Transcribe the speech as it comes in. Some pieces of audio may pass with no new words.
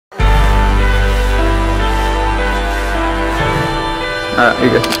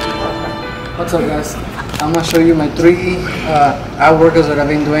You're good. What's up, guys? I'm gonna show you my 3 ab workouts that I've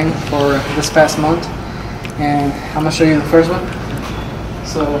been doing for this past month, and I'm gonna show you the first one.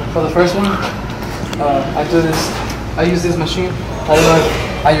 So for the first one, I use this machine. I don't know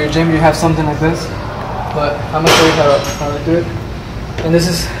if at your gym you have something like this, but I'm gonna show you how to do it. And this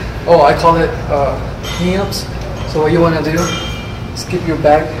is, I call it knee ups. So what you wanna do is keep your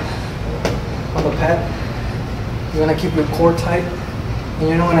back on the pad. You wanna keep your core tight. And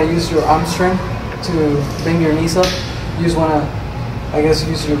you know, when I use your arm strength to bring your knees up, you just wanna,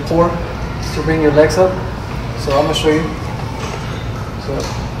 use your core to bring your legs up. So I'm gonna show you. So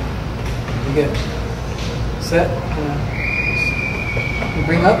you get set, and you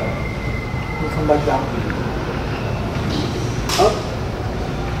bring up, you come back down. Up,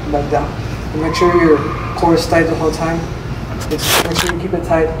 back down. And make sure your core is tight the whole time. Make sure you keep it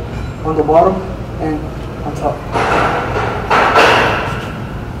tight on the bottom and on top.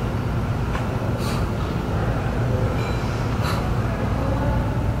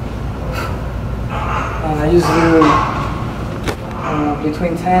 And I usually do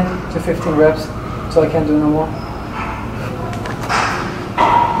between 10 to 15 reps, so I can't do no more.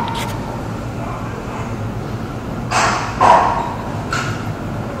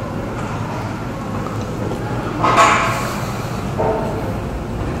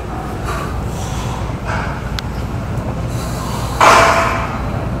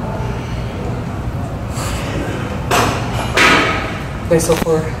 Okay, so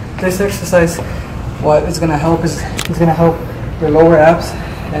for this exercise, what it's gonna help is it's gonna help your lower abs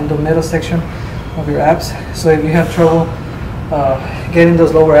and the middle section of your abs. So if you have trouble getting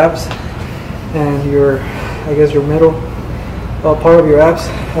those lower abs and your middle part of your abs,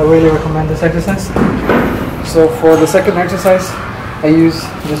 I really recommend this exercise. So for the second exercise, I use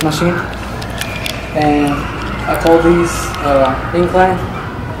this machine, and I call these incline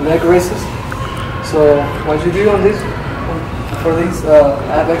leg raises. So what you do on this, for these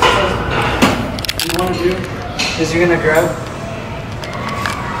ab exercises, what you want to do is you're gonna grab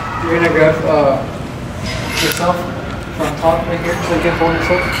yourself from top right here, so you can hold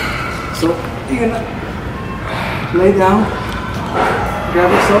yourself. So you're gonna lay down, grab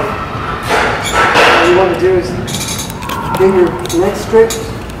yourself. What you want to do is get your legs straight.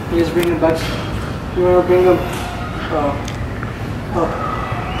 You just bring them back. You want to bring them up.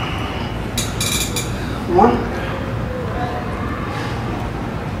 1.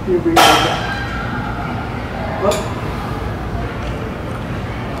 You bring it back down. Up.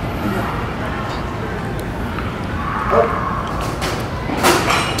 Up.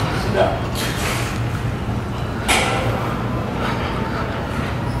 Down.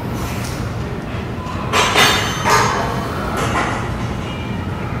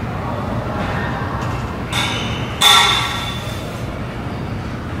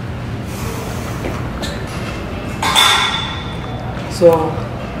 So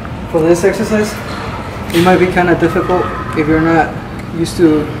for this exercise, it might be kind of difficult if you're not used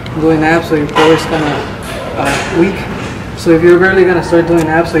to doing abs, or your core is kind of weak. So if you're really gonna start doing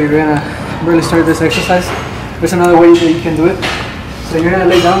abs, or you're gonna really start this exercise, there's another way that you can do it. So you're gonna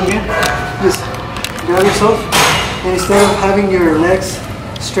lay down again, just grab yourself, and instead of having your legs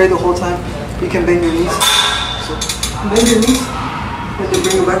straight the whole time, you can bend your knees. So bend your knees, and then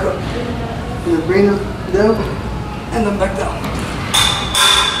bring them back up, and then bring them down, and then back down.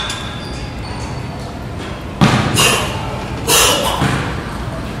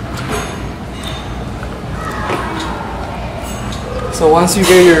 So once you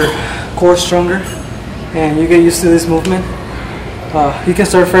get your core stronger and you get used to this movement, you can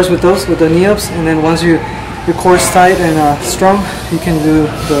start first with the knee ups, and then once your core is tight and strong, you can do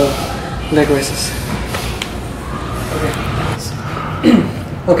the leg raises.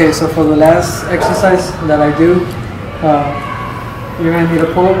 Okay, so for the last exercise that I do, you're gonna need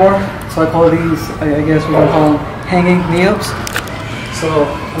a pull-up bar. So I call these, I guess we can call them hanging knee ups. So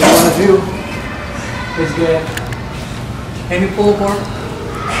what you wanna do is get any pull-up bar,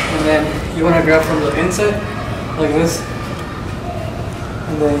 and then you want to grab from the inside like this,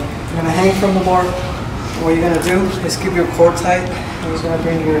 and then you're going to hang from the bar. What you're going to do is keep your core tight, and you're just going to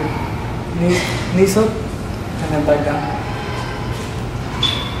bring your knees up and then back down.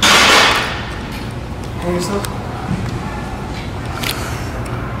 Hold yourself.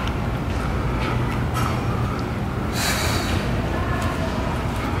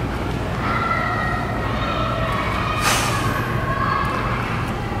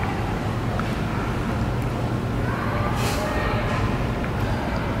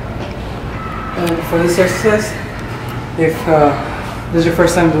 And for this exercise, if this is your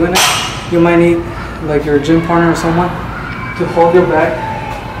first time doing it, you might need like your gym partner or someone to to hold your back,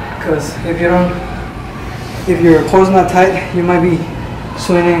 because if your core's not tight, you might be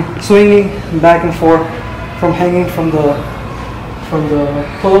swinging back and forth from hanging from the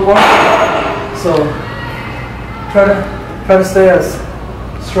pull-up bar. So try to stay as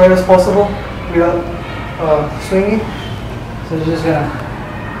straight as possible without swinging. So you're just gonna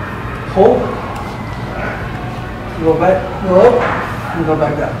hold, go back, go up, and go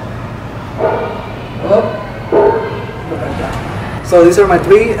back down. Up, go back down. So these are my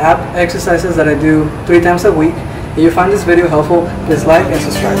 3 ab exercises that I do 3 times a week. If you find this video helpful, please like and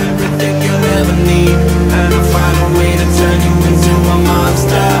subscribe.